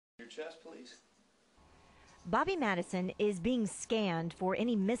Your chest, please. Bobbie Madison is being scanned for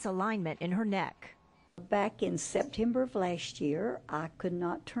any misalignment in her neck. Back in September of last year, I could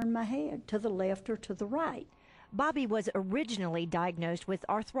not turn my head to the left or to the right. Bobbie was originally diagnosed with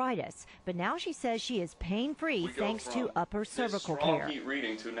arthritis, but now she says she is pain-free thanks to Upper Cervical Care. Strong heat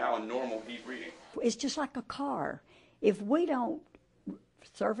reading to now a normal heat reading. It's just like a car. If we don't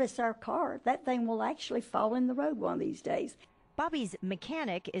service our car, that thing will actually fall in the road one of these days. Bobbie's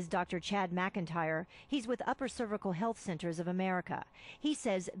mechanic is Dr. Chad McIntyre. He's with Upper Cervical Health Centers of America. He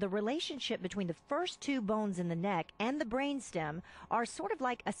says the relationship between the first two bones in the neck and the brainstem are sort of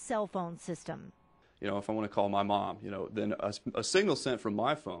like a cell phone system. You know, if I want to call my mom, then a signal sent from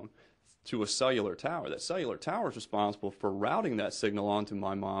my phone to a cellular tower. That cellular tower is responsible for routing that signal onto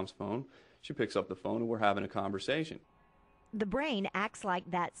my mom's phone. She picks up the phone and we're having a conversation. The brain acts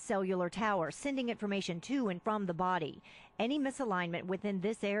like that cellular tower, sending information to and from the body. Any misalignment within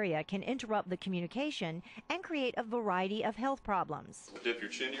this area can interrupt the communication and create a variety of health problems. Dip your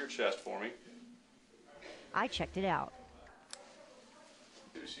chin to your chest for me. I checked it out.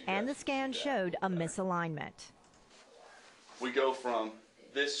 And the scan showed a misalignment. We go from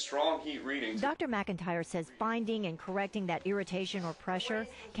this strong heat reading. Dr. McIntyre says finding and correcting that irritation or pressure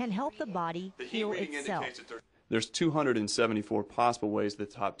can help the body heal itself. There's 274 possible ways the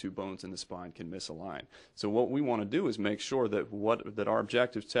top two bones in the spine can misalign. So what we want to do is make sure that our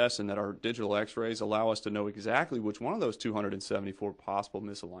objective tests and that our digital x-rays allow us to know exactly which one of those 274 possible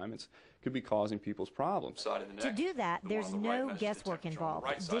misalignments could be causing people's problems. To do that, there's no guesswork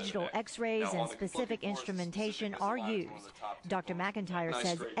involved. Digital x-rays and specific instrumentation are used. Dr. McIntyre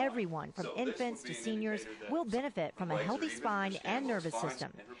says everyone from infants to seniors will benefit from a healthy spine and nervous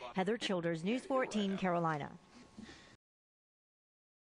system. Heather Childers, News 14, Carolina.